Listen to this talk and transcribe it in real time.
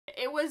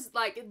it was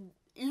like,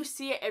 you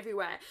see it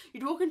everywhere.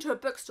 You'd walk into a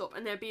bookstore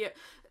and there'd be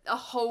a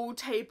whole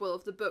table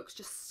of the books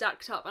just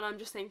stacked up, and I'm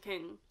just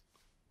thinking,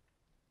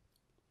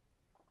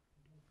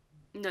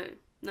 no,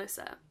 no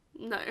sir,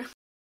 no.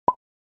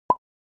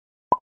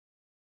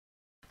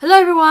 Hello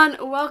everyone,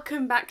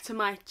 welcome back to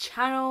my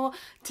channel.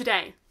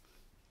 Today,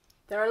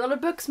 there are a lot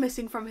of books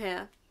missing from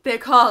here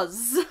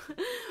because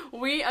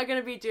we are going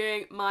to be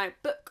doing my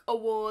book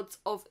awards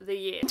of the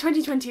year.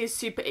 2020 is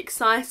super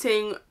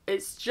exciting,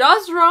 it's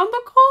just around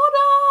the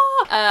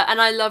corner, and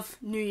I love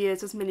New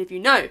Year's, as many of you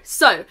know.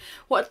 So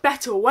what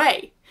better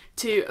way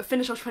to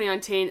finish off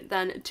 2019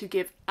 than to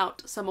give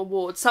out some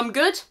awards, some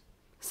good,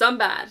 some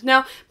bad.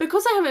 Now,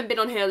 because I haven't been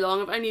on here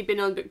long, I've only been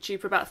on BookTube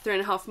for about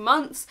 3.5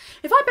 months.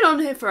 If I'd been on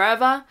here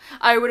forever,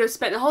 I would have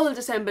spent the whole of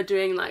December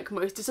doing like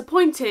most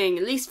disappointing,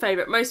 least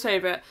favourite,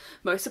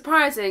 most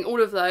surprising,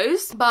 all of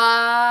those.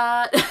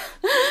 But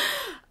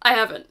I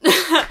haven't.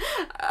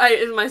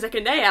 It's my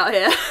second day out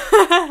here.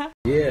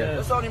 Yeah.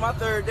 It's only my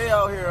third day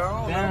out here, I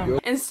don't know.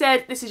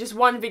 Instead, this is just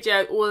one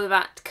video, all of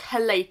that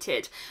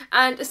collated.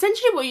 And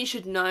essentially what you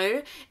should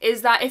know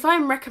is that if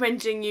I'm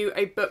recommending you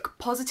a book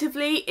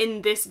positively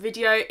in this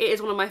video, it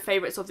is one of my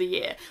favourites of the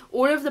year.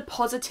 All of the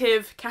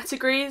positive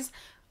categories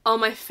are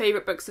my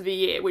favourite books of the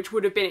year, which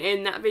would have been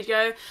in that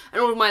video,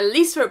 and all of my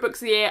least favourite books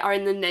of the year are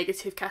in the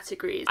negative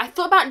categories. I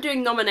thought about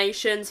doing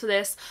nominations for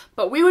this,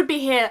 but we would be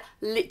here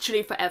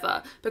literally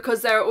forever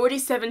because there are already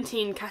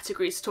 17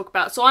 categories to talk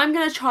about, so I'm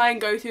going to try and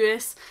go through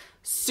this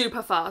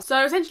super fast.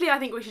 So essentially I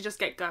think we should just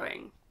get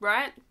going,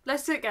 right?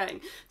 Let's get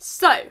going.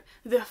 So,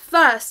 the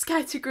first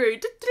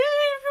category...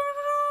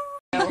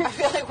 I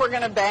feel like we're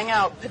going to bang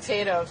out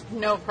potatoes,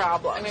 no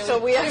problem. I mean, so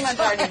we pretty much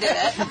already did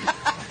it.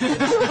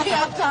 We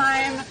have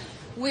time.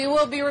 We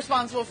will be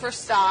responsible for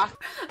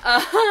stock.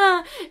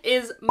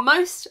 Is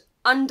most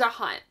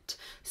underhyped.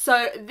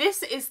 So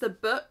this is the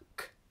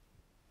book,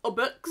 or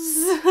books,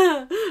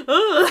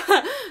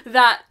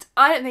 that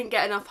I don't think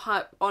get enough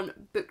hype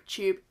on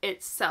BookTube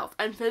itself.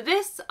 And for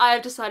this, I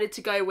have decided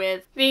to go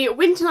with the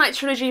Winter Night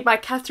trilogy by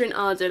Catherine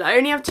Arden. I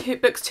only have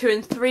books 2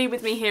 and 3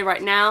 with me here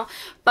right now,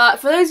 but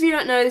for those of you who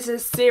don't know, this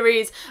is a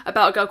series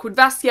about a girl called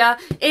Vasya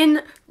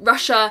in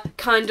Russia,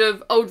 kind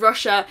of old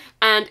Russia,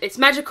 and it's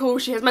magical.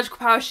 She has magical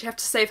powers. She has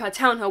to save her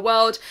town, her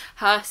world,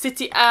 her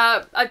city.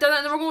 I've done that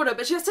in the wrong order,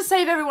 but she has to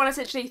save everyone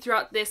essentially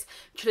throughout this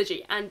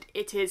trilogy, and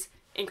it is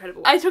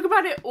incredible. I talk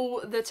about it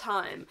all the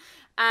time,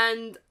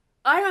 and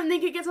I don't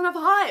think it gets enough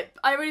hype.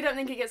 I really don't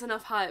think it gets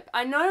enough hype.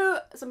 I know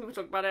some people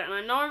talk about it, and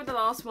I know the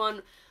last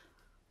one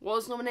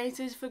was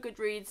nominated for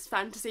Goodreads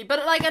Fantasy,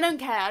 but like, I don't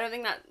care. I don't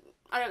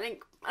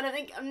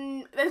think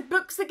there's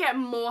books that get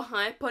more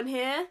hype on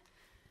here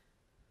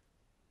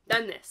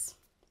than this.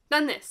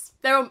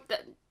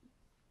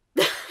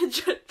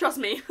 Trust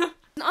me.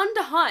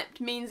 Underhyped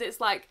means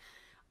it's like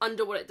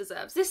under what it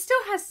deserves. This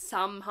still has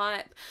some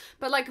hype,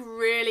 but like,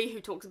 really, who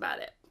talks about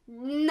it?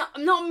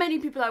 Not many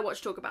people I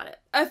watch talk about it.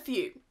 A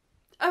few.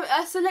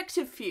 A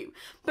selective few.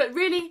 But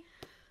really,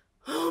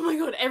 oh my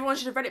god, everyone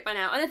should have read it by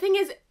now. And the thing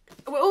is,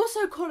 we're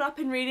also caught up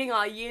in reading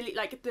our yearly,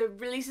 like the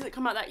releases that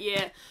come out that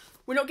year.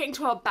 We're not getting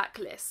to our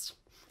backlist.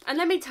 And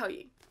let me tell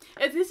you,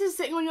 if this is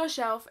sitting on your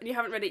shelf and you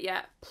haven't read it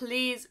yet,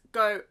 please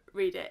go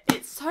read it.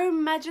 It's so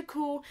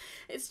magical.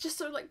 It's just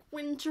so like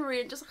wintry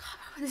and just like,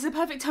 this is the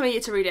perfect time of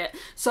year to read it.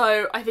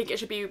 So I think it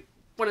should be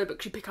one of the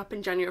books you pick up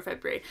in January or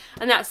February.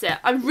 And that's it.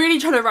 I'm really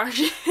trying to rush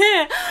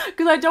here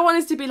because I don't want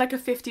this to be like a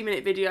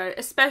 50-minute video,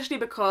 especially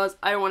because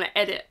I don't want to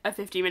edit a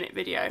 50-minute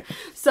video.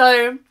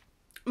 So,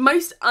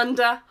 most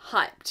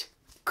underhyped.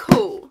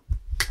 Cool.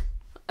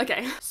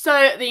 Okay,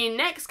 so the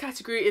next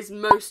category is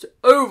most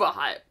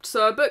overhyped.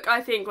 So a book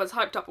I think was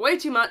hyped up way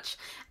too much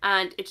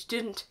and it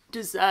didn't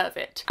deserve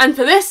it. And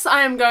for this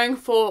I am going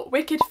for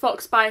Wicked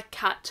Fox by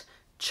Kat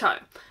Cho.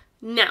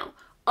 Now,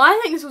 I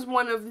think this was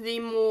one of the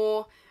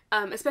more,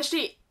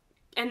 especially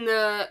in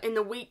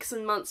the weeks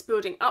and months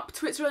building up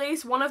to its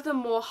release, one of the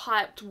more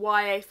hyped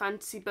YA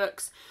fantasy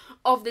books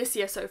of this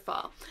year so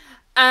far.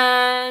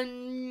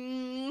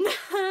 And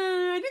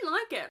I didn't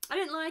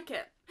like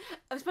it.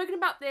 I've spoken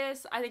about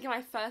this, I think, in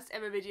my first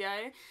ever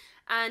video,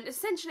 and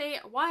essentially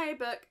a YA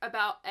book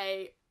about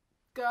a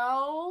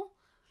girl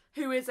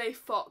who is a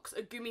fox,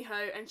 a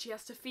gumiho, and she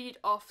has to feed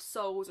off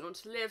souls in order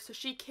to live, so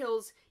she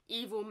kills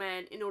evil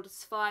men in order to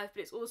survive,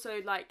 but it's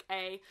also like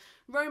a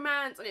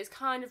romance, and it's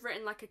kind of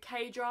written like a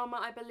K-drama,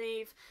 I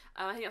believe.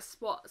 I think that's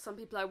what some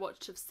people I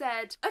watched have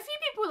said. A few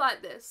people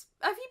like this.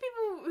 A few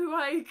people who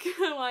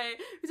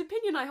whose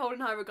opinion I hold in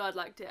high regard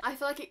liked it. I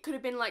feel like it could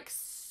have been like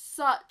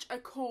such a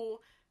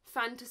cool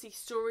fantasy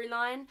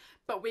storyline,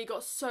 but we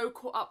got so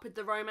caught up with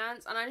the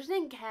romance, and I just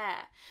didn't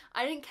care.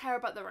 I didn't care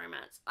about the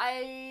romance.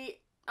 I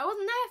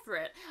wasn't there for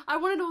it. I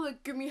wanted all the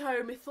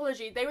gumiho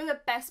mythology. They were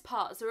the best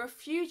parts. There were a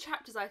few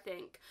chapters, I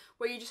think,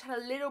 where you just had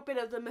a little bit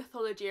of the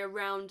mythology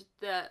around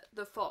the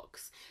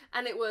fox,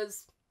 and it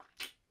was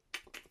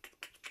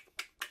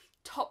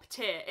top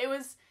tier. It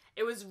was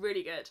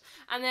really good.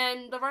 And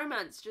then the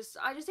romance,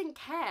 I just didn't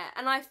care,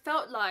 and I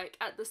felt like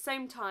at the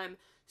same time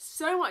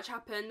so much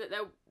happened that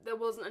there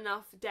wasn't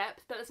enough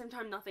depth, but at the same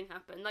time nothing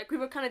happened. Like, we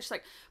were kind of just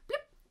like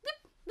blip, blip,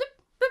 blip,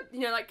 blip,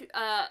 you know, like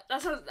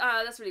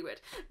that's really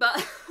weird,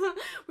 but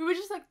we were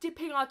just like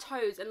dipping our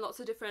toes in lots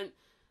of different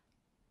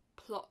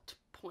plot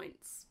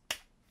points,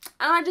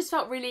 and I just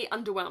felt really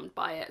underwhelmed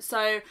by it.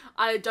 So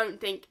I don't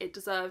think it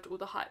deserved all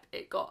the hype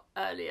it got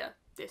earlier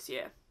this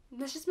year.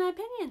 That's just my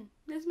opinion.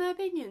 That's my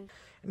opinion.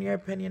 And your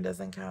opinion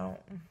doesn't count.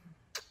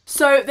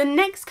 So the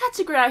next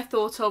category I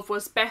thought of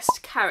was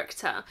Best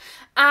Character.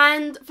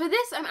 And for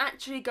this I'm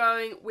actually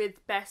going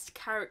with Best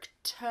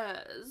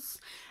Characters.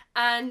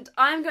 And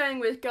I'm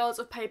going with Girls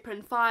of Paper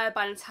and Fire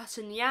by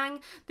Natasha Yang.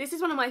 This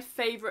is one of my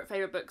favourite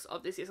books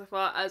of this year so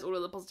far, as all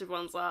of the positive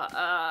ones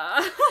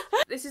are.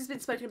 This has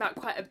been spoken about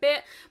quite a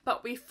bit,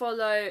 but we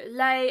follow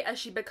Lei as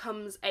she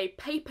becomes a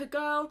paper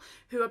girl,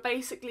 who are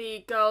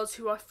basically girls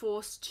who are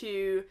forced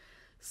to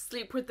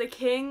sleep with the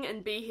king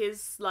and be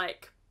his,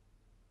 like,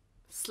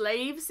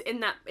 slaves in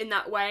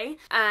that way.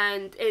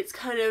 And it's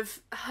kind of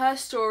her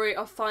story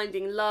of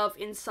finding love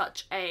in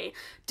such a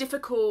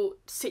difficult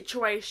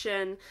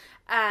situation,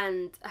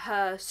 and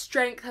her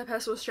strength, her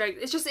personal strength.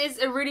 It's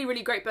a really,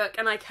 really great book,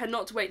 and I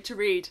cannot wait to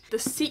read the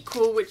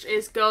sequel, which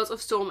is Girls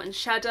of Storm and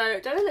Shadow.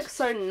 Don't they look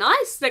so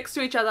nice next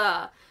to each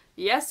other?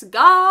 Yes,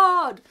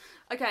 God!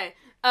 Okay,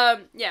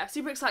 yeah,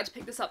 super excited to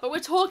pick this up, but we're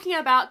talking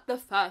about the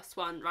first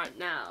one right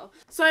now.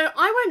 So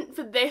I went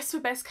for this for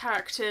Best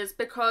Characters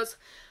because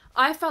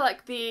I felt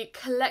like the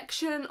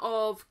collection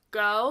of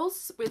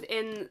girls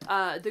within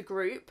the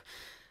group,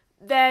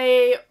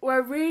 they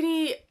were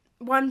really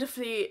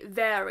wonderfully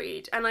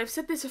varied. And I've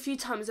said this a few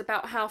times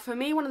about how, for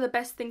me, one of the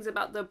best things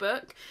about the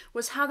book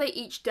was how they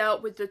each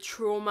dealt with the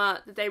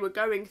trauma that they were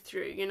going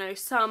through. You know,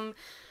 some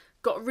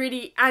got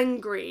really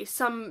angry,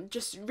 some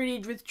just really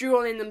withdrew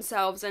on in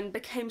themselves and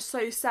became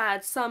so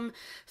sad, some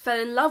fell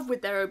in love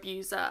with their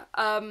abuser.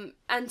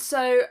 And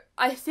so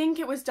I think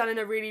it was done in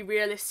a really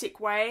realistic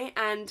way,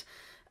 and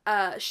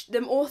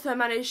the author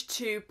managed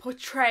to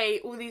portray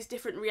all these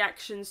different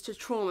reactions to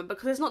trauma,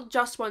 because there's not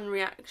just one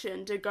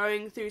reaction to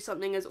going through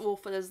something as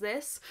awful as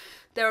this.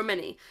 There are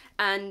many,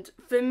 and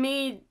for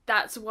me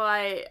that's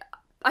why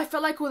I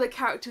felt like all the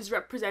characters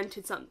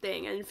represented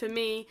something, and for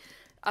me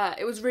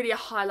it was really a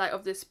highlight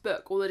of this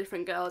book, all the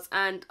different girls,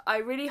 and I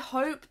really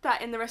hope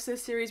that in the rest of the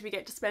series we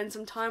get to spend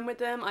some time with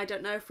them. I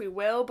don't know if we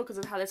will because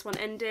of how this one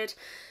ended,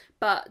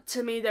 but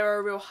to me they were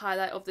a real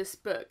highlight of this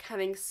book,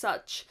 having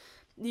such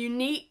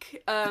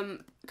unique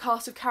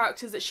cast of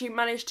characters that she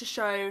managed to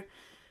show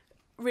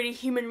really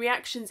human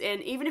reactions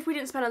in, even if we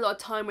didn't spend a lot of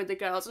time with the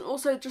girls, and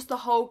also just the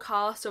whole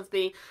cast of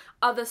the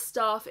other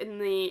staff in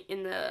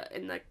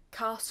the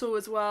castle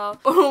as well.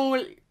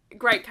 All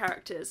great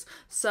characters.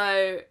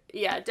 So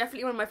yeah,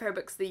 definitely one of my favourite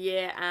books of the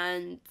year,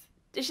 and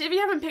if you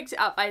haven't picked it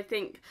up, I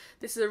think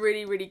this is a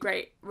really, really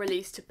great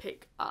release to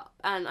pick up,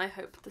 and I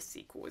hope the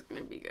sequel is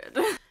going to be good.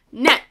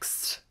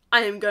 Next,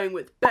 I am going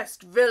with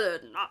Best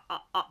Villain.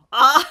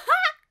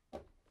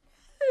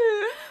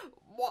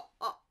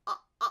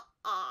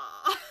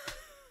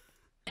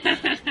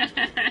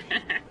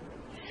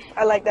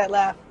 I like that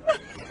laugh.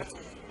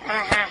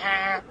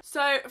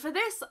 So for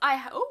this,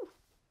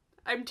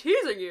 I'm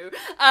teasing you.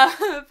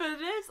 For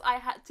this, I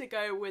had to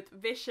go with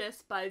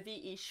Vicious by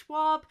V.E.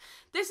 Schwab.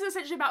 This is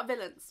essentially about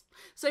villains.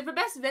 So for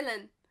Best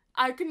Villain,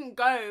 I couldn't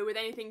go with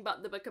anything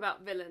but the book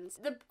about villains.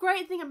 The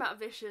great thing about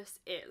Vicious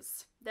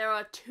is there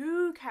are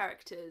two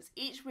characters,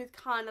 each with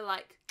kind of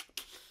like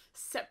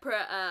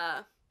separate,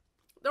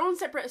 they're on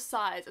separate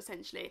sides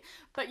essentially,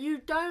 but you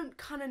don't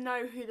kind of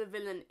know who the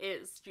villain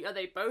is. Are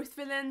they both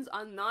villains?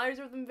 Are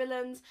neither of them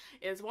villains?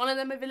 Is one of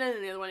them a villain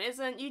and the other one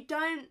isn't? You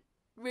don't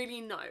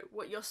really know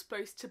what you're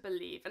supposed to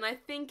believe, and I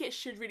think it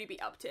should really be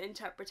up to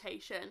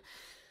interpretation.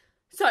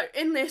 So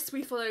in this,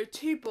 we follow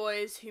two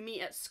boys who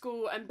meet at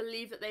school and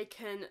believe that they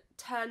can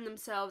turn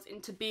themselves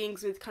into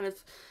beings with kind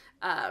of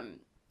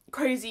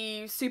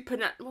crazy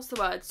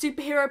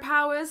superhero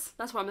powers,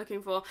 that's what I'm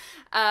looking for,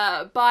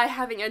 by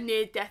having a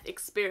near-death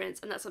experience,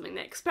 and that's something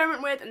they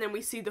experiment with, and then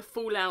we see the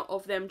fallout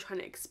of them trying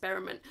to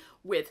experiment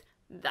with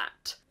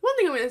that. One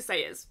thing I'm going to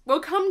say is, we'll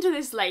come to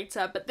this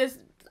later, but this,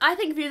 I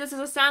think, view this as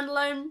a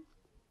standalone.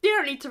 You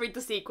don't need to read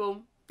the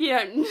sequel. You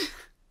don't.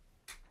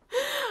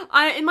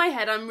 In my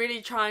head, I'm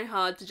really trying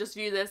hard to just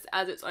view this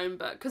as its own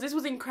book, because this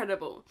was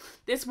incredible.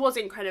 This was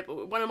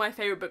incredible. One of my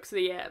favourite books of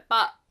the year.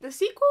 But the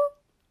sequel?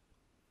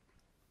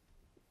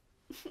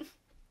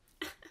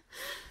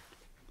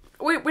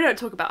 we don't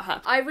talk about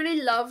her. I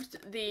really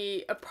loved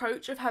the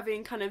approach of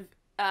having kind of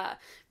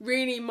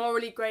really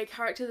morally grey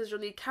characters as your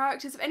lead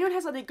characters. If anyone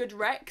has any good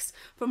recs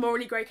for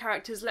morally grey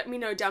characters, let me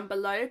know down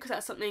below, because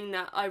that's something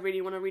that I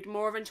really want to read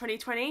more of in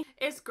 2020.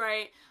 It's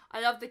great.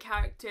 I love the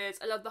characters.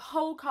 I love the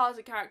whole cast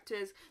of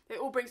characters. They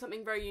all bring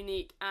something very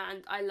unique,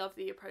 and I love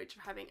the approach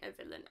of having a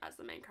villain as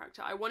the main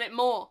character. I want it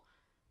more.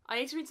 I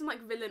need to read some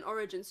like villain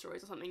origin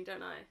stories or something,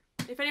 don't I?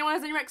 If anyone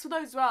has any recs for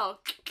those as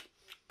well.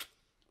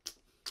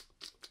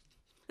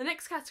 The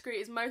next category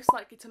is most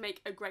likely to make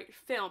a great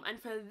film,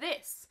 and for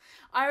this,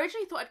 I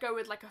originally thought I'd go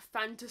with like a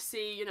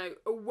fantasy, you know,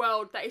 a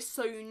world that is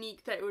so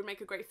unique that it would make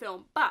a great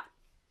film, but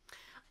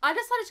I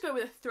decided to go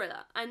with a thriller,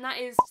 and that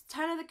is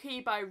Turn of the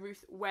Key by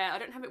Ruth Ware. I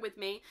don't have it with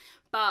me,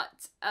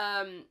 but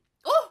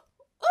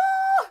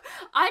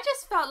I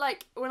just felt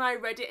like when I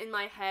read it in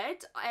my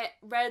head, I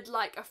read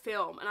like a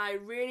film, and I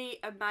really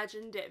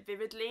imagined it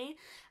vividly.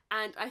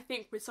 And I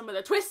think with some of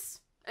the twists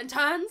and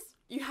turns,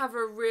 you have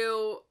a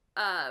real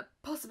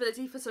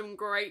possibility for some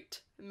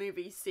great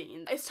movie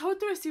scenes. It's told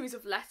through a series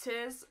of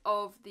letters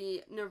of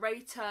the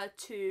narrator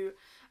to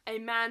a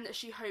man that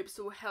she hopes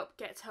will help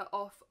get her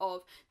off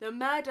of the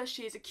murder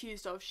she is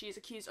accused of. She is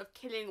accused of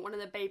killing one of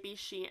the babies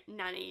she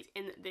nannied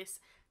in this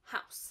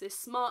house, this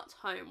smart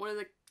home. One of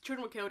the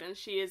children were killed and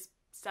she is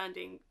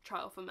standing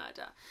trial for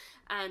murder.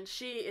 And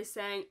she is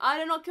saying, I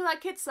did not kill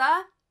that kid,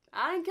 sir.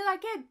 I didn't kill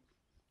that kid.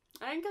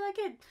 I didn't kill that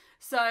kid.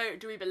 So,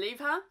 do we believe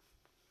her?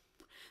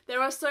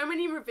 There are so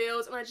many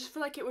reveals, and I just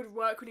feel like it would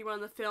work really well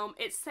in the film.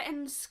 It's set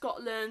in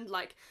Scotland,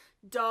 like,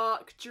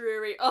 dark,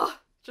 dreary. Oh,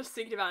 just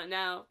thinking about it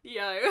now.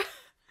 Yo.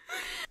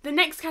 The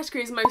next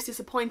category is most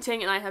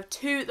disappointing, and I have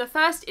two. The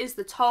first is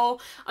The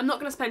Toll. I'm not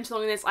going to spend too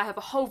long on this. I have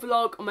a whole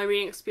vlog on my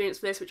reading experience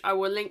for this, which I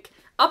will link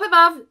up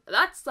above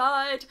that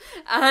side.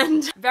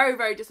 And very,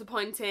 very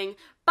disappointing.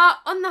 But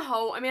on the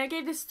whole, I mean, I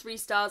gave this 3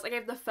 stars. I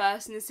gave the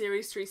first in the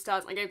series 3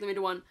 stars. I gave the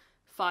middle one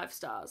 5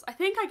 stars. I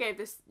think I gave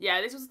this,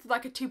 yeah, this was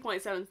like a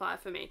 2.75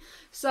 for me.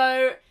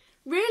 So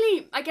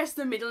really, I guess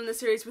the middle in the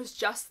series was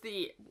just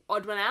the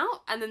odd one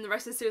out, and then the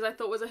rest of the series I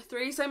thought was a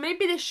 3, so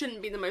maybe this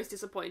shouldn't be the most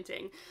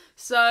disappointing.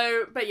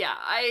 So, but yeah,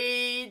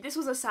 this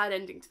was a sad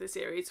ending to the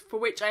series, for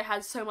which I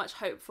had so much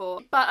hope for.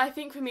 But I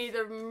think for me,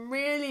 the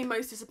really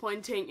most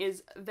disappointing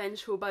is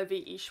Vengeful by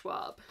V.E.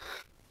 Schwab.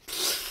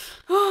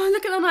 Oh,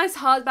 look at the nice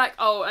hardback.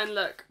 Oh, and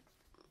look.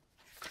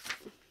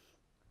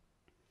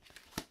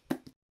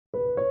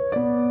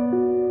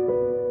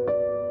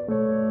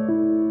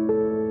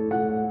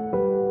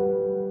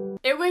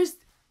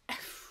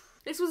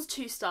 This was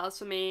 2 stars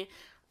for me,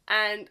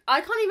 and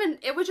I can't even,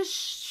 it was just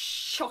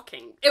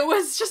shocking. It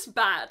was just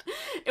bad.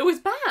 It was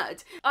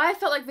bad. I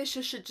felt like this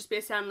should just be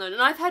a standalone,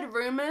 and I've heard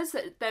rumours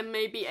that there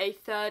may be a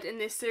 3rd in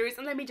this series,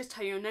 and let me just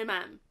tell you, no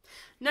ma'am.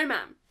 No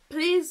ma'am.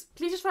 Please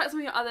just write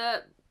some of your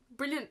other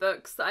brilliant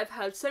books that I've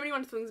heard so many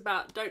wonderful things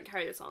about. Don't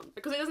carry this on,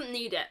 because it doesn't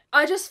need it.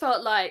 I just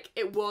felt like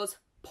it was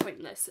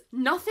pointless.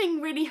 Nothing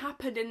really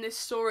happened in this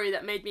story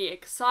that made me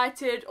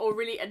excited or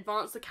really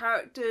advanced the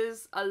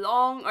characters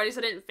along, or at least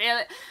I didn't feel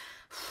it.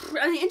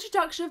 And the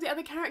introduction of the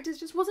other characters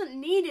just wasn't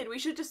needed. We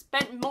should have just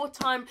spent more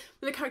time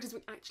with the characters we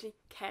actually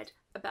cared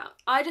about.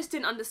 I just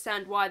didn't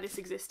understand why this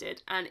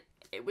existed, and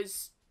it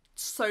was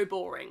so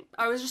boring.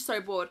 I was just so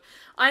bored.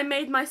 I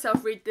made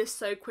myself read this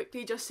so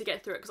quickly just to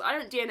get through it, because I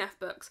don't DNF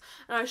books,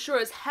 and I was sure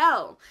as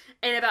hell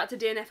ain't about to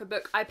DNF a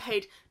book I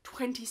paid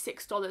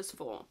 $26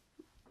 for.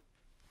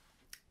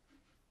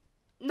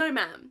 No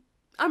ma'am.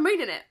 I'm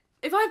reading it.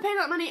 If I pay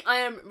that money, I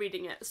am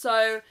reading it.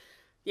 So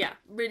yeah,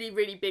 really,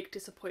 really big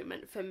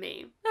disappointment for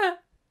me.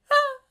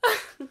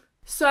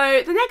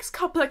 So the next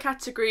couple of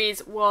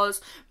categories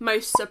was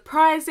most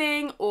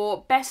surprising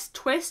or best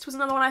twist was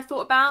another one I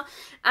thought about,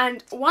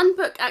 and one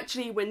book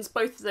actually wins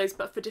both of those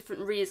but for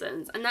different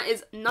reasons, and that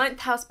is Ninth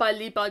House by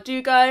Leigh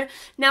Bardugo.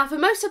 Now for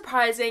most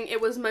surprising,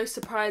 it was most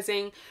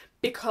surprising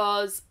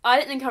because I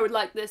didn't think I would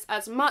like this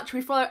as much.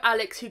 We follow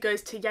Alex, who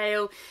goes to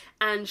Yale,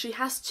 and she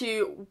has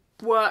to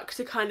work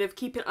to kind of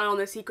keep an eye on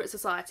the secret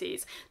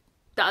societies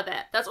that are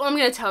there. That's all I'm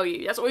going to tell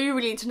you. That's all you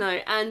really need to know.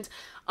 And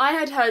I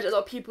had heard a lot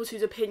of people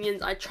whose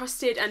opinions I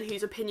trusted and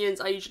whose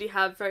opinions I usually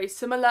have very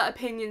similar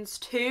opinions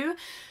to.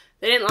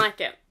 They didn't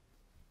like it.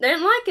 They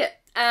didn't like it.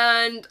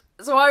 And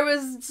so I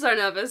was so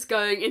nervous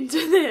going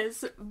into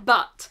this.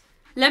 But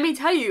let me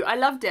tell you, I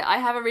loved it. I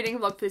have a reading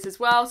vlog for this as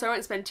well, so I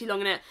won't spend too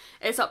long on it.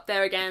 It's up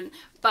there again.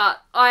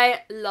 But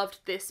I loved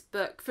this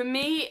book. For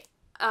me,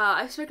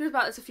 I've spoken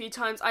about this a few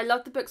times. I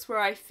love the books where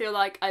I feel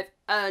like I've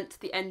earned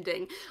the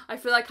ending. I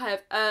feel like I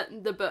have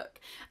earned the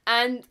book.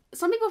 And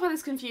some people find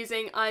this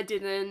confusing. I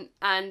didn't.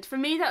 And for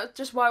me, that was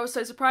just why it was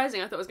so surprising.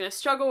 I thought I was going to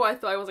struggle. I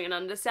thought I wasn't going to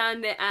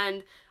understand it.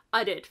 And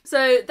I did.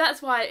 So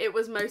that's why it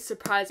was most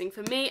surprising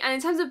for me. And in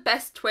terms of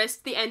best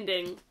twist, the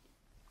ending.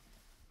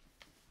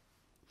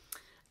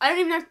 I don't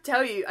even have to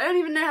tell you. I don't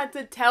even know how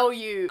to tell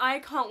you. I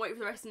can't wait for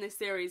the rest of this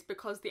series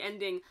because the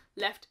ending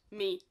left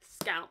me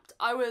scalped.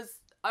 I was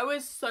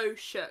so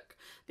shook.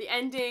 The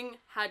ending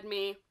had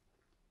me.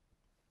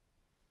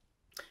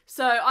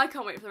 So I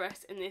can't wait for the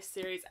rest in this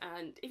series,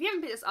 and if you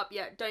haven't picked this up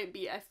yet, don't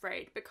be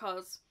afraid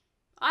because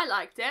I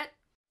liked it.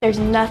 There's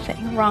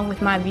nothing wrong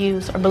with my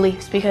views or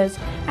beliefs because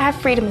I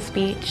have freedom of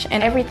speech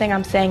and everything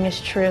I'm saying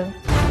is true.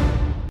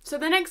 So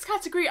the next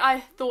category I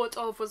thought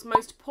of was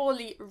most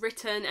poorly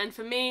written, and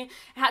for me, it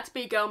had to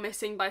be Girl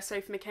Missing by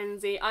Sophie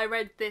Mackenzie. I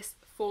read this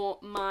for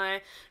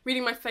my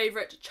reading my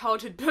favourite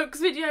childhood books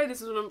video.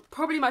 This was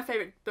probably my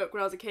favourite book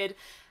when I was a kid,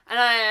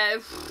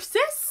 and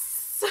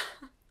sis,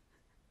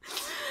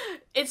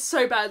 it's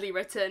so badly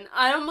written.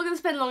 I'm not going to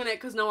spend long on it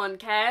because no one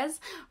cares,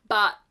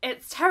 but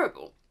it's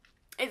terrible.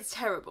 It's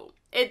terrible.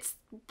 It's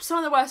some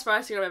of the worst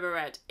writing I've ever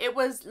read. It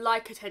was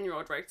like a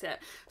 10-year-old wrote it.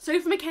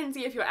 Sophie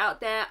Mackenzie, if you're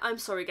out there, I'm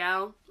sorry,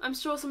 gal. I'm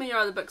sure some of your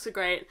other books are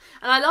great.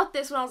 And I loved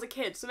this when I was a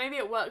kid, so maybe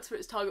it works for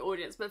its target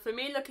audience. But for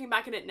me, looking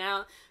back at it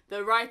now,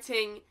 the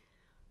writing...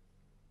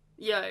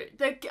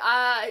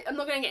 I'm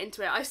not going to get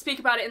into it. I speak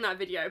about it in that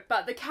video.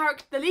 But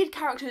the lead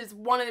character is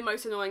one of the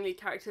most annoying lead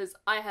characters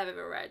I have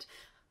ever read.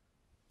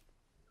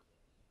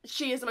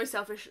 She is the most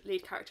selfish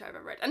lead character I've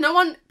ever read. And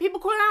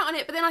people call her out on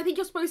it, but then I think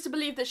you're supposed to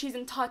believe that she's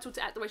entitled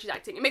to act the way she's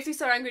acting. It makes me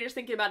so angry just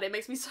thinking about it. It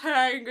makes me so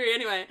angry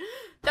anyway.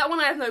 That one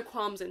I have no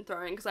qualms in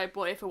throwing because I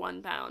bought it for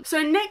 £1.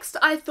 So next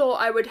I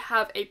thought I would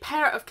have a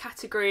pair of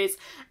categories,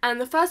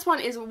 and the first one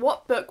is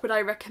what book would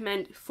I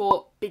recommend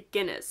for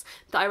beginners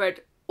that I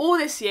read all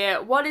this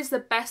year. What is the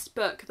best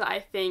book that I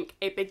think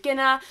a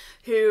beginner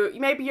who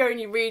maybe you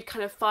only read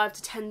kind of 5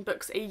 to 10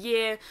 books a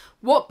year,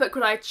 what book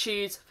would I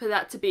choose for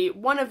that to be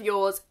one of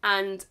yours,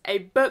 and a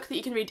book that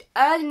you can read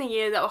early in the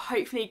year that will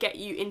hopefully get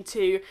you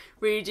into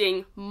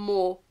reading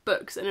more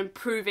books and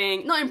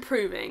not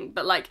improving,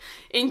 but like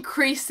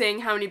increasing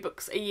how many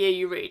books a year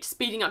you read,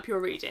 speeding up your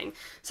reading.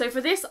 So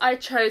for this I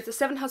chose The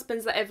Seven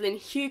Husbands That Evelyn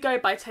Hugo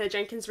by Taylor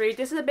Jenkins Reid.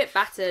 This is a bit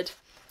battered.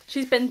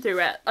 She's been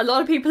through it. A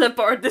lot of people have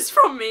borrowed this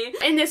from me.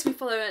 In this we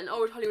follow an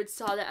old Hollywood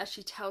starlet as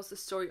she tells the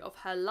story of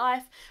her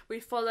life. We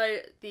follow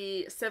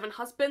the 7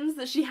 husbands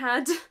that she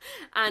had,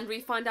 and we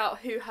find out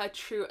who her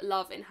true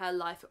love in her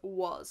life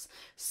was.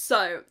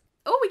 So,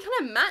 oh, we kind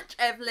of match,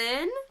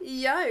 Evelyn.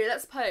 Yo,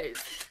 let's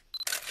pose.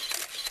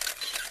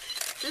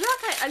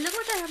 I look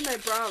like I have no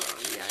bra on,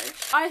 yo.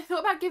 I thought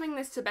about giving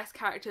this to best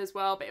character as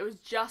well, but it was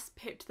just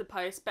pipped to the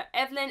post. But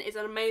Evelyn is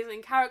an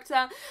amazing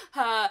character.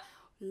 Her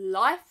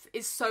life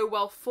is so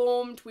well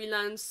formed. We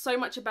learn so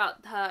much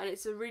about her, and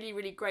it's a really,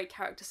 really great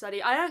character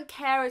study. I don't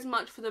care as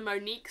much for the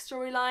Monique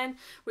storyline,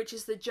 which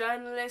is the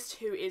journalist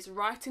who is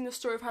writing the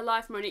story of her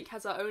life. Monique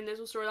has her own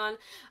little storyline.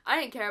 I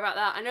don't care about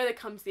that. I know there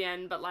comes the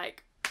end, but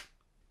like,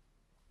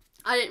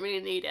 I didn't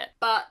really need it.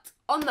 But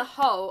on the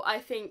whole, I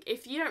think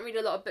if you don't read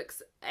a lot of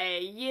books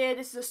a year,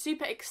 this is a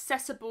super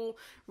accessible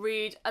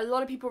read. A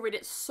lot of people read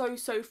it so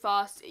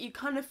fast. You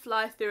kind of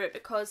fly through it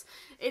because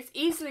it's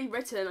easily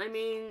written. I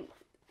mean,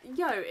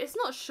 it's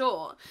not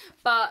short,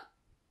 but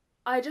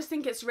I just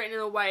think it's written in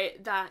a way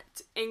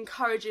that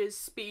encourages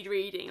speed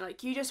reading.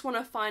 Like, you just want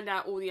to find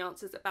out all the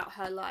answers about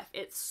her life.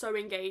 It's so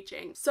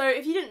engaging. So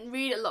if you didn't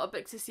read a lot of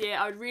books this year,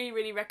 I would really,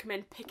 really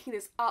recommend picking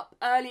this up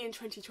early in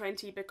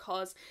 2020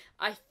 because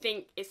I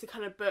think it's the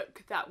kind of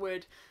book that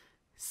would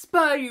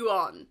spur you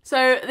on.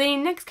 So the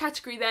next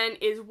category then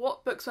is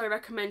what books would I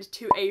recommend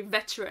to a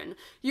veteran?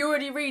 You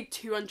already read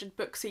 200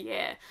 books a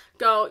year.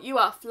 Girl, you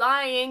are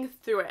flying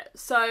through it.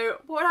 So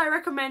what would I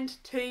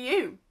recommend to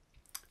you?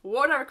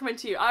 What would I recommend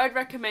to you? I would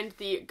recommend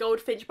the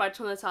Goldfinch by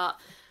Tonatart.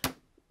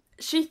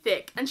 She's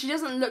thick, and she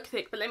doesn't look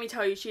thick, but let me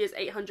tell you, she is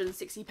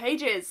 860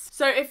 pages.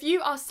 So if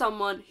you are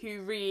someone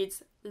who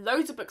reads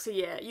loads of books a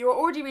year, you're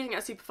already reading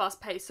at a super fast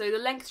pace, so the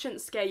length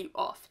shouldn't scare you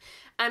off.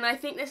 And I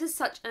think this is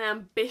such an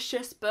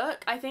ambitious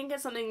book. I think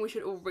it's something we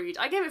should all read.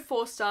 I gave it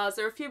 4 stars.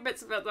 There are a few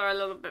bits of it that are a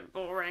little bit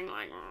boring,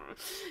 like,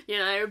 you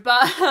know,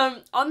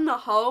 but on the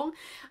whole,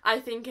 I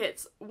think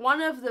it's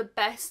one of the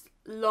best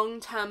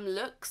long-term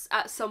looks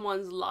at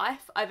someone's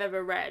life I've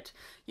ever read.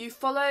 You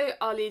follow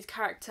our lead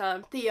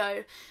character,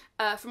 Theo,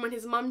 from when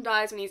his mum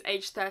dies when he's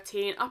aged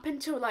 13 up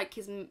until like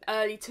his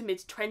early to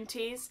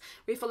mid-20s.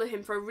 We follow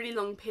him for a really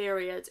long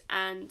period,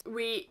 and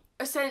we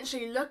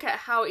essentially look at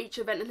how each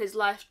event in his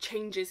life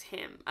changes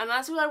him. And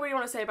that's all I really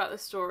want to say about the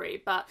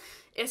story, but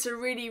it's a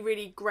really,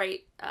 really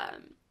great,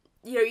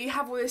 you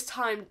have all this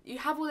time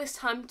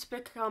to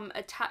become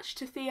attached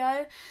to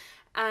Theo,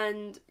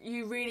 and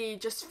you really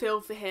just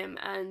feel for him,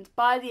 and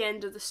by the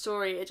end of the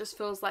story it just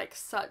feels like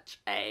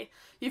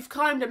you've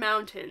climbed a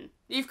mountain.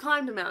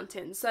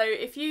 So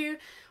if you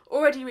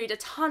already read a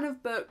ton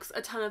of books,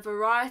 a ton of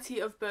variety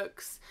of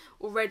books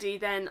already,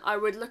 then I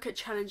would look at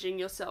challenging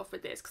yourself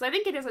with this, because I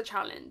think it is a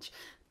challenge,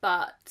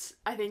 but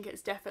I think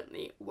it's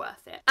definitely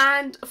worth it.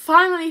 And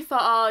finally, for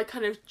our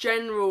kind of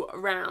general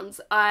rounds,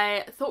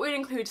 I thought we'd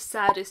include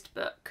saddest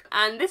book.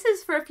 And this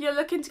is for if you're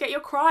looking to get your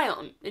cry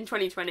on in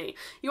 2020.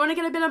 You want to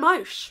get a bit of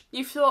mosh.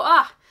 You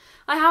thought,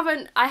 I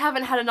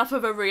haven't had enough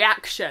of a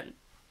reaction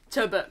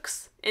to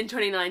books in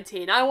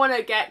 2019. I want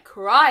to get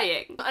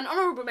crying. An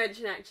honourable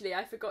mention, actually,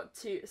 I forgot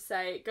to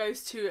say,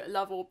 goes to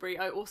Love Aubrey.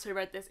 I also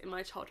read this in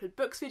my childhood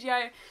books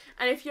video,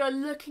 and if you're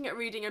looking at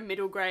reading a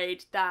middle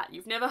grade that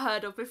you've never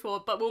heard of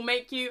before but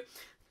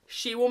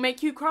she will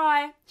make you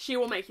cry.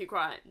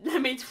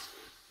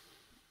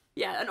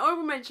 Yeah, an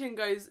honourable mention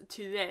goes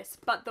to this,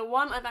 but the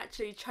one I've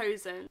actually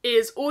chosen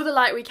is All the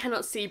Light We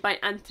Cannot See by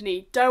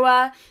Anthony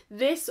Doerr.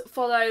 This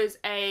follows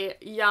a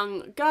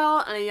young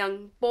girl and a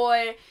young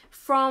boy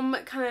from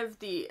kind of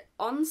the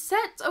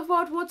onset of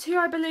World War II,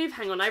 I believe.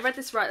 Hang on, I read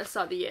this right at the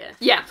start of the year.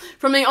 Yeah,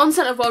 from the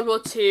onset of World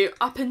War II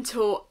up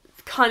until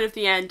kind of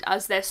the end,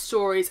 as their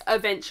stories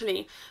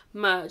eventually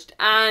merged.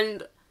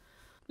 And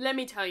let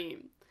me tell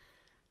you,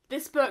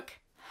 this book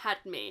had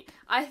me.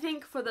 I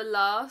think for the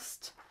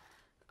last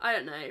I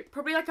don't know,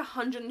 probably like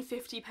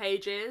 150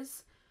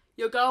 pages,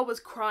 your girl was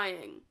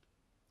crying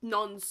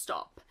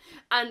non-stop.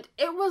 And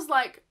it was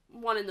like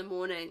 1 in the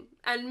morning,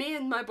 and me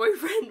and my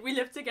boyfriend, we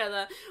lived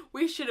together,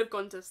 we should have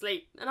gone to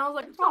sleep. And I was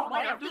like,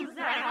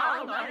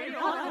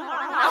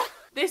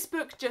 this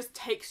book just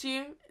takes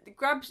you, it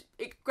grabs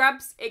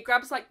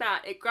like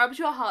that, it grabs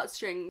your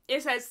heartstrings.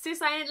 It says,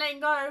 sis, I ain't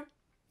letting go.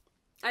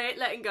 I ain't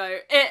letting go.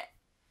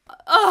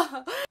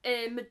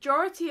 A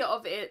majority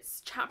of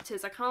its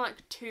chapters are kind of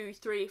like 2,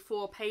 3,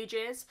 4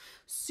 pages,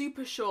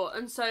 super short,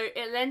 and so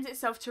it lends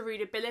itself to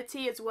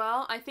readability as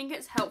well. I think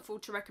it's helpful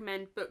to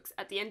recommend books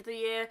at the end of the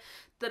year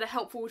that are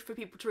helpful for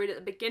people to read at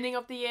the beginning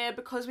of the year,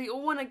 because we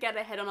all want to get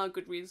ahead on our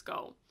Goodreads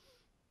goal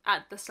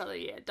at the start of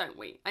the year, don't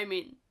we? I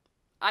mean,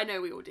 I know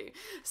we all do.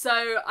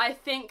 So I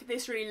think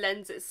this really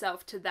lends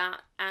itself to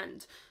that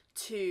and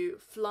to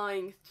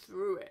flying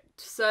through it.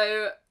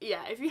 So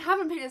yeah, if you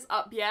haven't picked this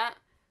up yet,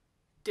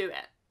 do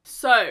it.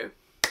 So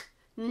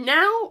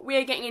now we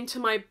are getting into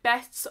my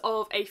bests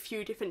of a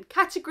few different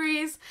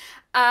categories.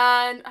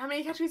 And how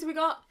many categories have we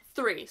got?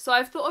 3. So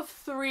I've thought of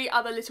 3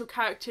 other little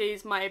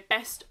characters, my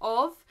best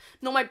of,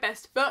 not my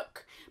best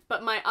book,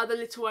 but my other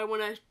little, I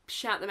want to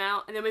shout them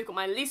out. And then we've got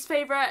my least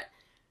favourite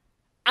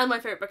and my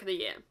favourite book of the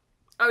year.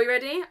 Are we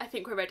ready? I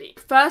think we're ready.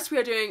 First, we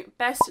are doing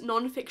best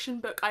non-fiction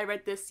book I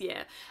read this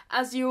year.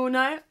 As you all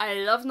know, I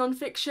love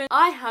non-fiction.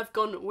 I have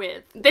gone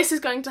with This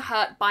Is Going to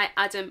Hurt by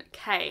Adam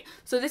Kay.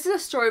 So this is a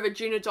story of a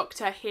junior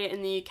doctor here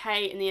in the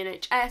UK in the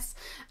NHS.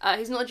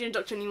 He's not a junior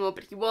doctor anymore,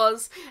 but he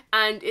was.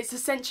 And it's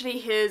essentially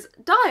his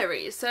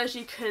diary. So as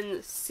you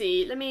can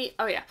see,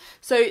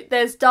 so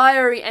there's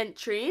diary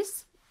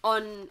entries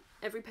on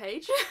every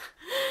page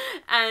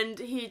and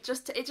it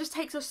just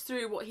takes us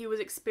through what he was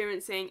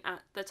experiencing at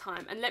the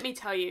time. And let me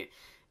tell you,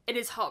 it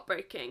is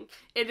heartbreaking.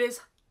 It is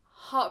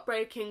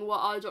heartbreaking what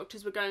our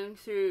doctors were going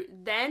through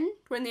then,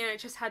 when the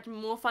NHS had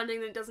more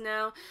funding than it does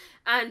now,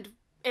 and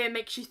it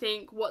makes you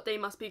think what they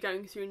must be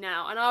going through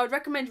now. And I would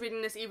recommend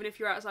reading this even if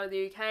you're outside of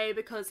the UK,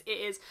 because it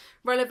is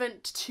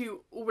relevant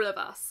to all of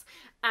us.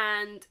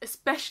 And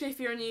especially if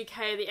you're in the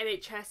UK, the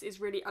NHS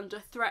is really under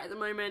threat at the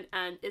moment,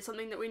 and it's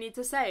something that we need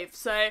to save.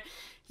 So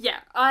yeah,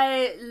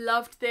 I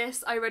loved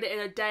this. I read it in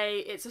a day.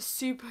 It's a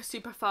super,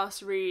 super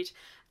fast read,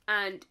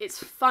 and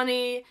it's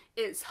funny,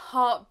 it's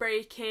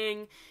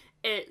heartbreaking,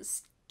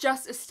 it's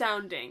just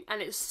astounding,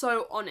 and it's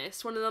so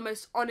honest. One of the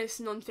most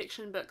honest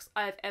non-fiction books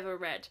I've ever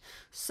read.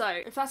 So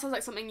if that sounds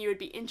like something you would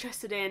be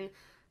interested in,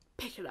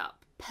 pick it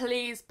up.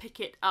 Please pick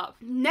it up.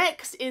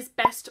 Next is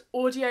best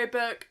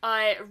audiobook.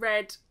 I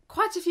read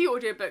quite a few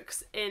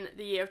audiobooks in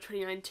the year of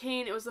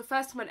 2019. It was the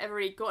first time I'd ever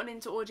really gotten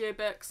into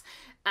audiobooks,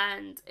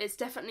 and it's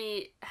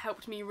definitely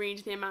helped me read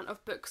the amount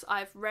of books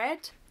I've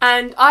read.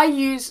 And I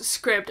use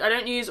SCRIBD. I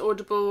don't use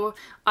Audible,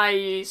 I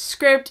use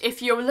SCRIBD.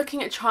 If you're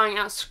looking at trying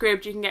out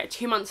SCRIBD, you can get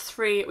 2 months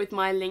free with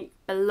my link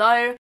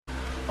below.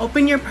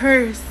 Open your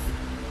purse.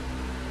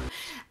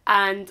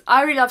 And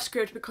I really love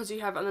SCRIBD because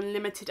you have an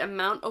unlimited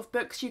amount of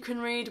books you can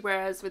read,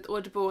 whereas with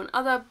Audible and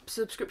other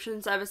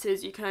subscription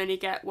services you can only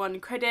get 1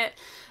 credit.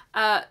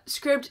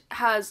 SCRIBD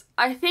has,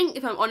 I think,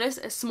 if I'm honest,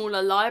 a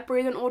smaller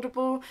library than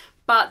Audible,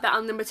 but the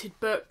unlimited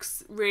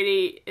books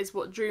really is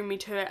what drew me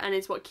to it and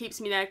is what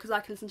keeps me there, because I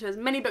can listen to as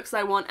many books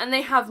as I want, and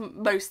they have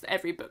most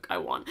every book I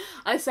want.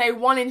 I say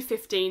 1 in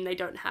 15 they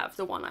don't have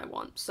the one I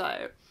want,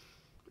 so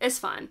it's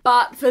fine.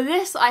 But for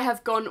this I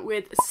have gone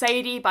with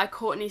Sadie by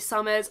Courtney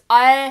Summers.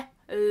 I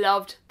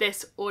loved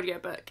this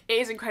audiobook. It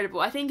is incredible.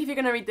 I think if you're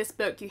going to read this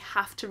book, you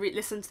have to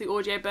listen to the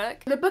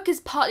audiobook. The book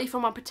is partly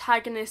from our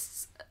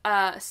protagonist's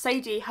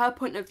Sadie, her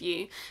point of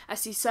view,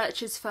 as she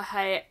searches for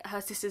her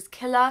sister's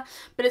killer,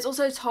 but it's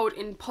also told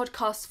in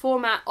podcast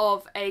format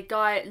of a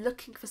guy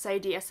looking for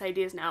Sadie, as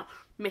Sadie is now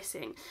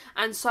missing.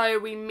 And so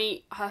we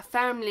meet her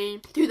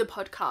family through the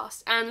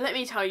podcast, and let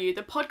me tell you,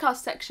 the podcast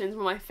sections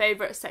were my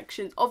favourite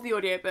sections of the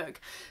audiobook,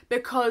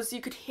 because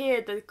you could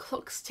hear the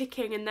clocks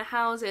ticking in the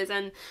houses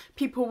and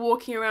people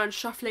walking around,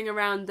 shuffling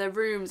around their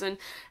rooms, and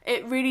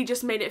it really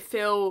just made it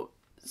feel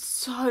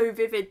so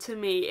vivid to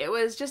me. It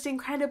was just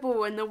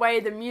incredible, and the way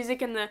the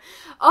music and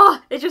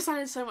it just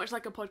sounded so much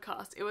like a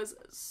podcast. It was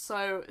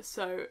so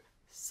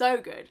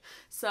good.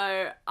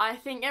 So I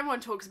think everyone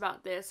talks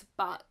about this,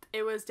 but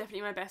it was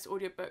definitely my best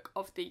audiobook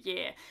of the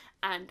year,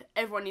 and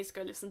everyone needs to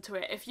go listen to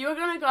it. If you're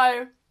gonna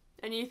go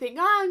and you think,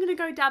 I'm gonna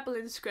go dabble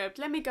in SCRIBD,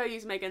 let me go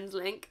use Megan's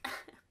link,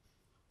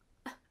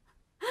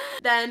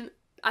 then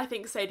I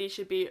think Sadie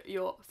should be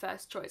your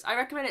first choice. I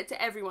recommend it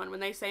to everyone. When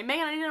they say,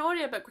 Megan, I need an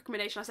audiobook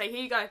recommendation, I say,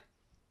 here you go.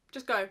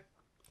 Just go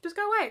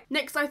away.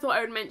 Next, I thought I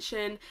would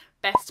mention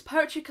best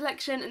poetry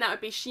collection, and that would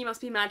be She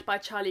Must Be Mad by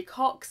Charlie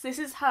Cox. This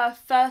is her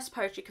first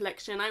poetry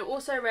collection. I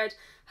also read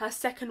her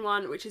second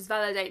one, which is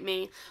Validate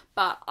Me,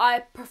 but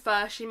I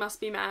prefer She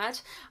Must Be Mad.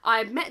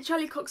 I met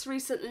Charlie Cox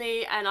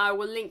recently, and I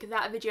will link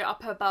that video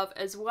up above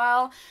as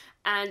well.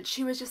 and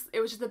it was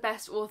just the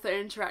best author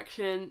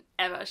interaction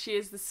ever. She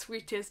is the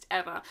sweetest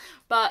ever.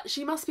 But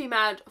She Must Be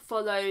Mad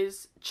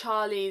follows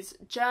Charlie's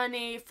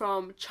journey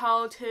from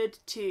childhood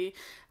to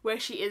where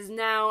she is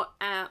now,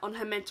 on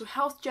her mental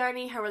health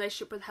journey, her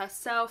relationship with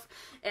herself.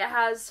 It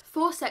has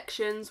 4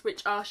 sections,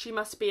 which are She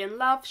Must Be in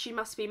Love, She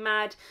Must Be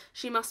Mad,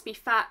 She Must Be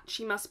Fat,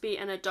 She Must Be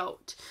an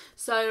Adult.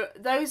 So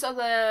those are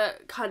the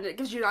kind of, it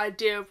gives you an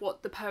idea of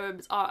what the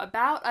poems are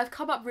about. I've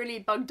come up really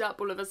bugged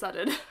up all of a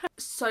sudden.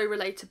 So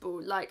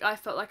relatable. Like, I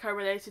felt like I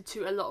related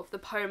to a lot of the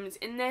poems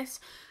in this.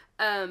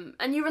 And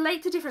you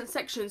relate to different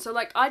sections. So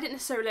like, I didn't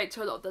necessarily relate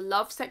to a lot of the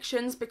love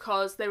sections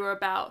because they were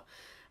about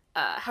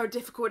how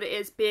difficult it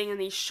is being in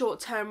these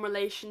short-term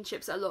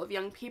relationships that a lot of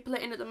young people are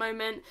in at the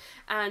moment,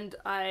 and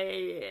I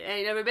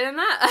ain't never been in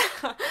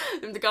that.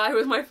 The guy who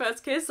was my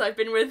first kiss I've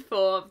been with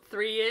for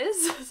 3 years,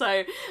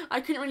 so I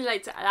couldn't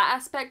relate to that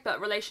aspect,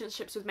 but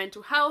relationships with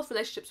mental health,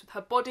 relationships with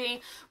her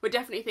body were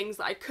definitely things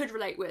that I could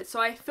relate with. So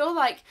I feel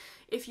like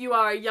if you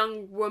are a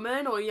young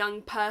woman or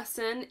young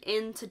person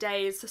in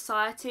today's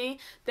society,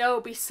 there will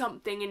be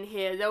something in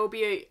here. There will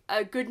be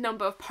a good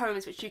number of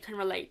poems which you can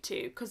relate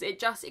to, because it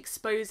just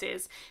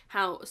exposes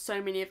how so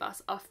many of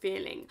us are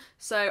feeling.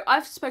 So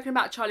I've spoken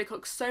about Charlie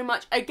Cox so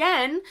much.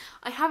 Again,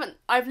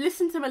 I've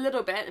listened to them a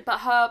little bit, but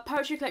her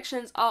poetry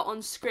collections are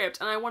on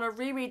SCRIBD, and I want to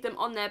reread them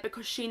on there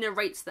because she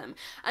narrates them.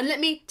 And let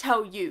me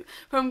tell you,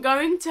 from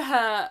going to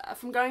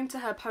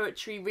her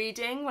poetry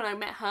reading when I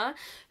met her,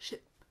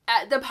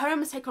 the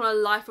poems take on a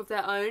life of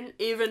their own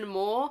even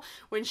more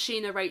when she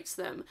narrates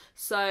them.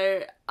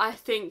 So I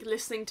think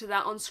listening to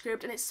that on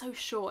SCRIBD, and it's so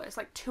short, it's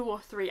like 2 or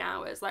 3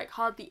 hours, like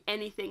hardly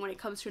anything when it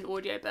comes to an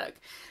audiobook.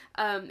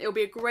 It'll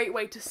be a great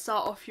way to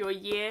start off your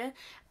year,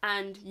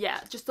 and yeah,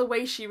 just the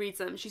way she reads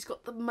them, she's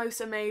got the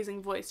most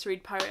amazing voice to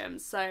read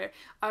poems, so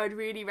I would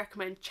really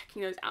recommend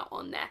checking those out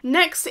on there.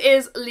 Next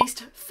is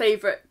least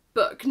favourite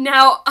book.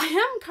 Now, I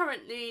am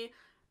currently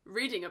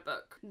reading a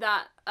book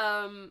that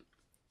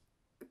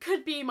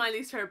could be my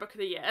least favourite book of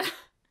the year.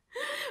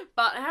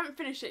 But I haven't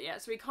finished it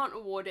yet, so we can't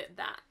award it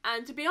that.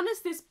 And to be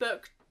honest, this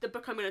book, the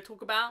book I'm going to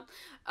talk about,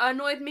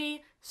 annoyed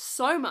me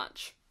so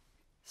much.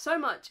 So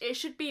much. It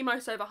should be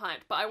most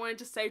overhyped, but I wanted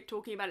to save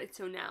talking about it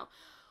till now.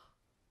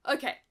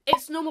 Okay,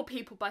 it's Normal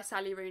People by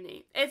Sally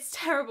Rooney. It's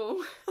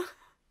terrible.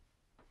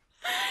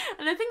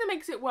 And the thing that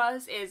makes it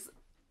worse is,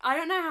 I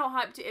don't know how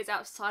hyped it is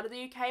outside of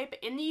the UK, but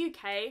in the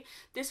UK,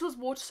 this was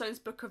Waterstone's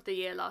Book of the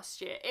Year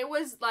last year. It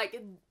was like,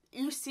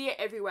 you see it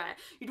everywhere.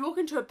 You'd walk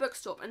into a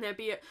bookstore and there'd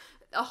be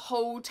a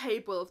whole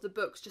table of the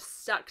books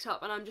just stacked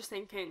up, and I'm just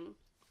thinking,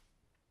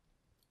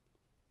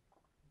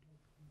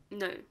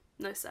 no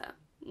sir,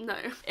 no.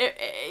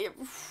 Lipstick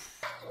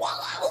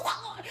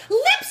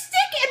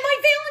and my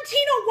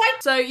Valentino white.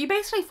 So you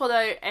basically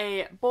follow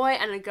a boy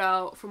and a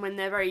girl from when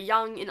they're very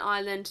young in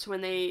Ireland to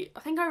when they,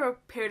 I think over a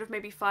period of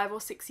maybe 5 or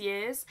 6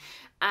 years,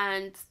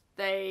 and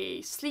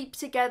they sleep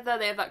together,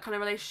 they have that kind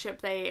of relationship,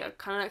 they are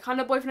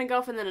kind of boyfriend and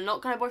girlfriend, then are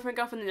not kind of boyfriend and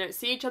girlfriend, they don't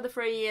see each other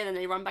for a year, then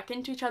they run back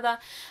into each other,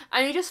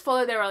 and you just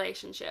follow their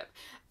relationship.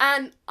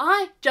 And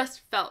I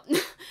just felt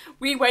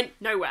we went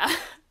nowhere.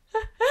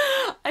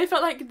 I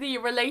felt like the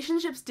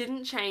relationships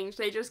didn't change,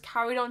 they just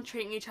carried on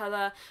treating each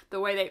other the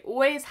way they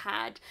always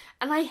had,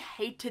 and I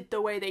hated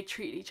the way they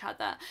treat each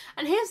other.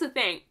 And here's the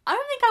thing, I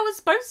don't think I was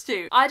supposed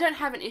to. I don't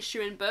have an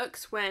issue in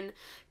books when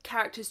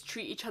characters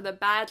treat each other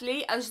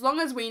badly, as long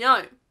as we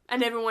know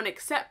and everyone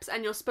accepts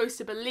and you're supposed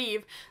to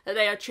believe that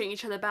they are treating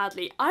each other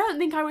badly. I don't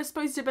think I was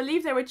supposed to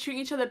believe they were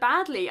treating each other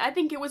badly. I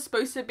think it was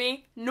supposed to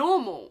be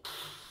normal.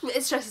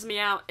 It stresses me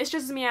out. It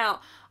stresses me out.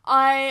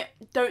 I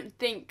don't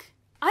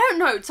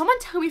know, someone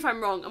tell me if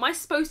I'm wrong. Am I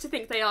supposed to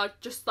think they are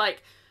just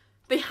like,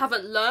 they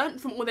haven't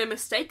learned from all their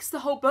mistakes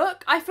the whole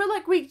book? I feel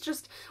like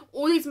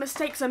all these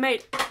mistakes are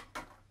made.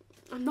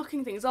 I'm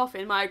knocking things off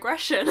in my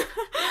aggression.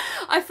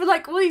 I feel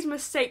like all these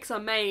mistakes are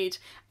made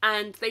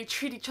and they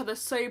treat each other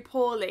so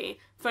poorly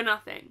for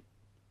nothing.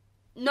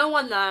 No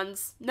one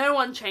learns, no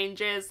one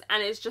changes,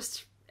 and it's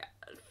just,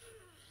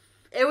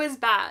 it was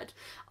bad.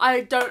 I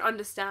don't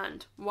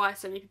understand why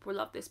so many people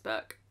love this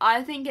book.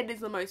 I think it is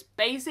the most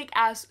basic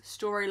ass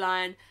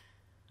storyline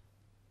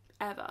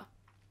ever.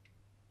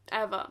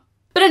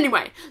 But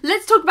anyway,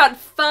 let's talk about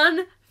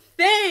fun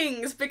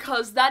things,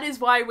 because that is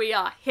why we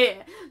are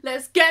here.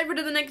 Let's get rid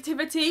of the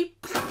negativity.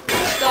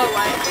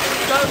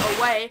 Go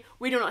away.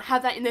 We do not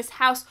have that in this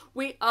house.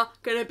 We are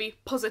gonna be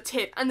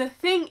positive. And the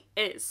thing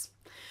is,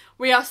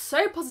 we are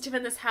so positive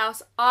in this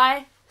house,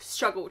 I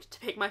struggled to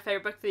pick my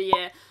favourite book of the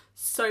year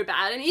so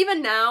bad. And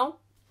even now,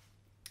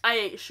 I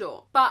ain't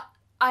sure. But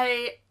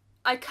I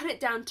cut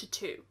it down to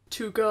 2.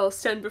 2 girls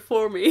stand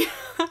before me.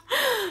 I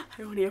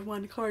only have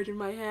 1 card in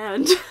my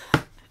hand.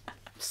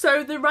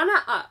 So the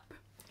runner-up,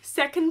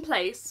 second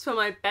place for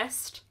my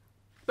best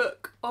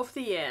book of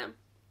the year,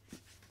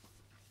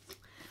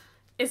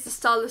 is The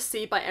Starless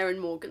Sea by Erin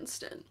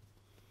Morgenstern.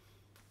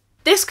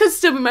 This could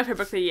still be my favourite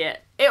book of the year.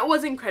 It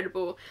was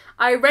incredible.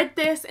 I read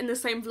this in the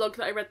same vlog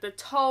that I read The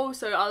Toll,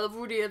 so I'll have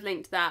already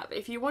linked that. But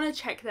if you want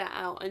to check that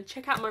out and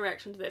check out my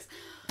reaction to this,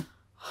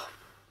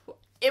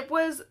 it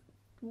was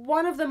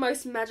one of the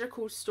most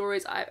magical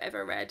stories I've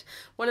ever read.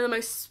 One of the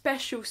most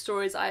special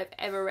stories I've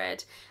ever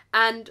read.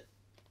 And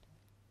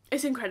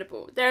it's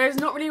incredible. There is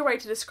not really a way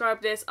to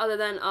describe this other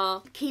than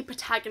our key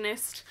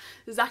protagonist,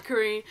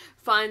 Zachary,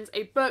 finds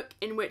a book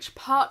in which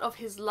part of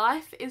his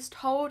life is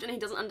told, and he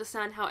doesn't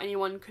understand how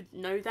anyone could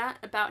know that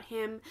about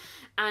him,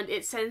 and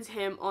it sends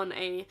him on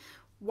a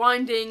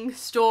winding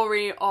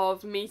story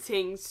of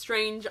meeting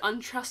strange,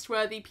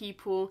 untrustworthy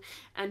people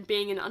and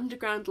being in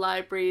underground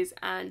libraries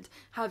and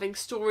having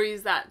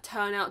stories that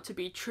turn out to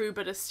be true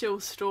but are still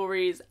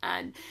stories,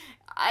 and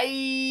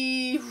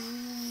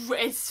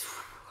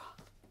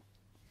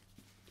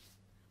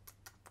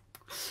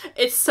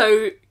it's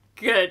so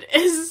good.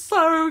 It's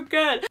so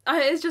good.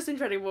 It's just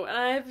incredible, and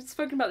I've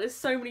spoken about this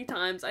so many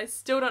times. I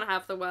still don't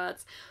have the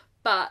words,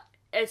 but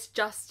it's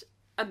just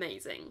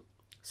amazing.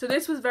 So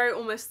this was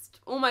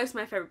almost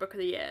my favourite book of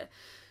the year,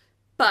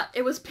 but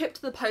it was pipped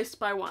to the post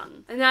by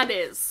one, and that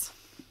is...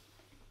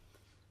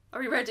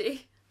 Are you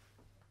ready?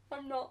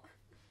 I'm not.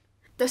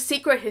 The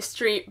Secret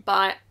History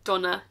by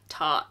Donna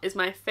Tartt is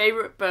my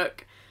favourite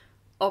book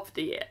of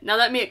the year. Now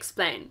let me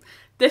explain.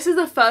 This is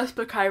the first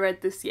book I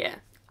read this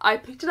year. I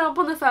picked it up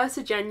on the 1st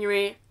of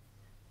January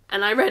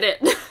and I read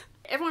it.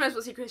 Everyone knows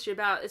what Secret History is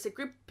about. It's a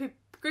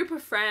group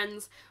of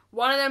friends.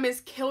 One of them is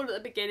killed at the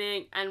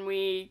beginning and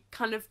we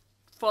kind of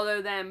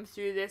follow them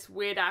through this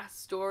weird ass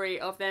story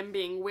of them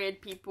being weird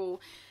people,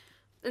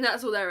 and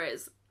that's all there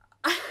is.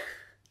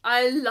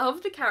 I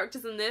love the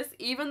characters in this,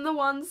 even the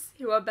ones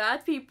who are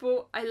bad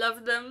people. I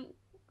love them,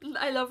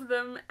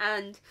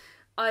 and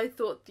I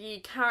thought the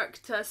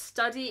character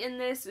study in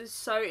this is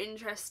so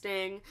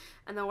interesting,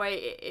 and the way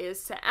it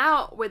is set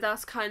out with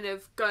us kind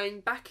of going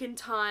back in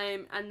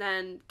time and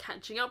then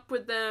catching up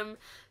with them,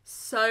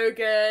 so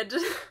good.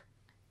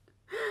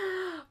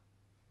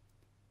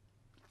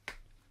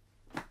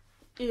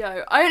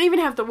 Yo, I don't even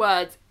have the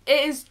words.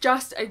 It is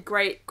just a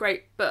great,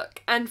 great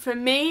book. And for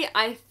me,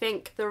 I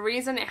think the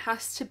reason it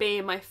has to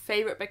be my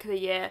favourite book of the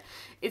year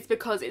is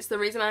because it's the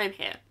reason I'm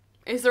here.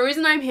 It's the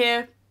reason I'm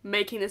here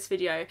making this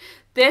video.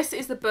 This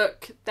is the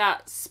book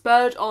that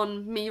spurred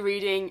on me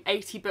reading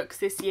 80 books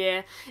this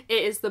year.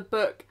 It is the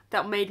book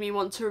that made me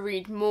want to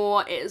read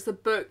more. It is the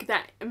book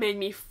that made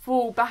me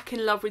fall back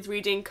in love with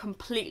reading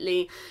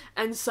completely.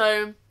 And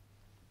so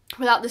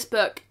without this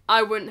book,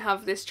 I wouldn't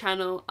have this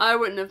channel, I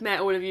wouldn't have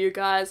met all of you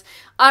guys,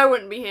 I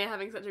wouldn't be here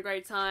having such a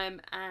great time,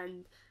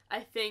 and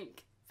I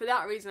think for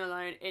that reason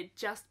alone, it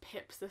just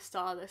pips the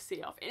Stardust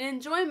off. In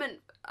enjoyment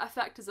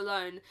factors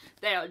alone,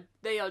 they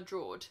are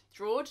drawed.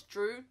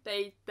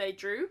 They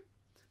drew?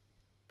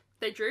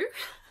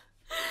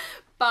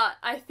 But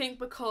I think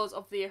because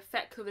of the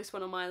effect of this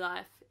one on my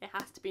life, it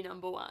has to be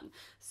 #1.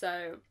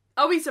 So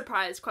I'll be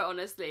surprised, quite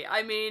honestly.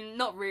 I mean,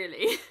 not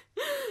really.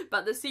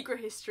 But The Secret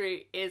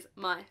History is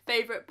my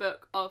favourite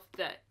book of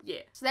the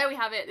year. So there we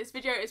have it. This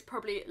video is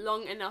probably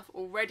long enough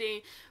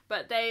already,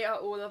 but they are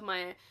all of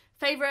my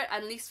favourite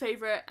and least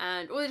favourite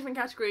and all the different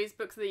categories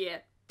books of the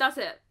year. That's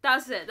it.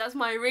 That's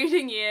my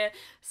reading year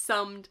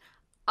summed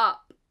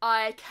up.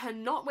 I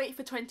cannot wait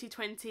for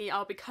 2020.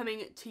 I'll be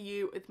coming to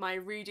you with my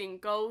reading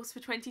goals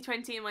for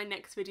 2020 in my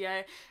next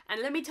video.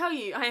 And let me tell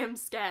you, I am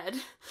scared.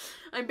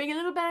 I'm being a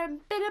little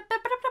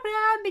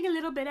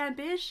bit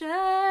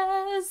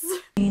ambitious.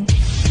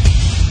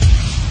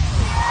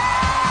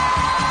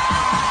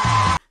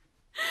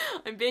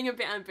 I'm being a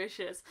bit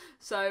ambitious,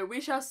 so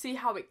we shall see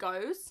how it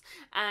goes,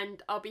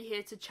 and I'll be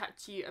here to chat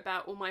to you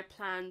about all my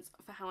plans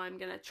for how I'm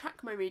going to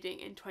track my reading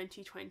in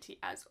 2020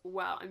 as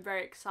well. I'm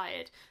very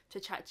excited to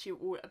chat to you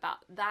all about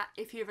that.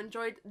 If you've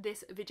enjoyed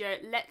this video,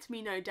 let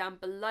me know down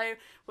below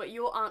what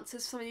your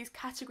answers for some of these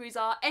categories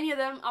are. Any of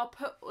them, I'll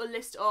put a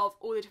list of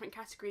all the different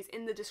categories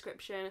in the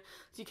description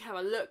so you can have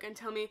a look and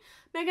tell me,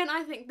 Megan,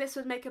 I think this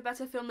would make a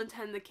better film than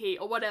 10 the Key,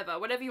 or whatever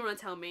you want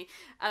to tell me.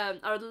 I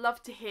would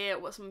love to hear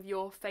what some of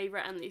your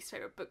favourite and least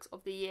favourite books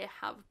of the year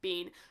have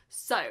been.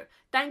 So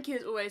thank you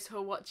as always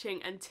for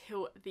watching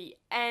until the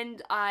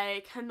end.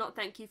 I cannot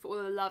thank you for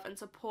all the love and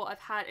support I've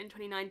had in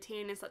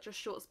 2019 in such a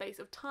short space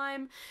of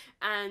time,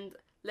 and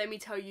let me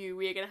tell you,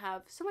 we are going to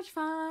have so much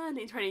fun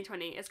in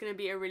 2020. It's going to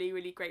be a really,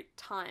 really great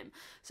time.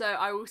 So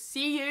I will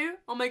see you,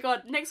 oh my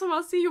god, next time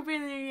I'll see you will be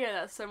in the new year.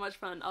 That's so much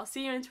fun. I'll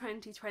see you in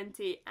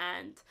 2020,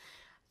 and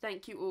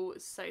thank you all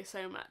so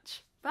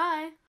much.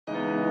 Bye!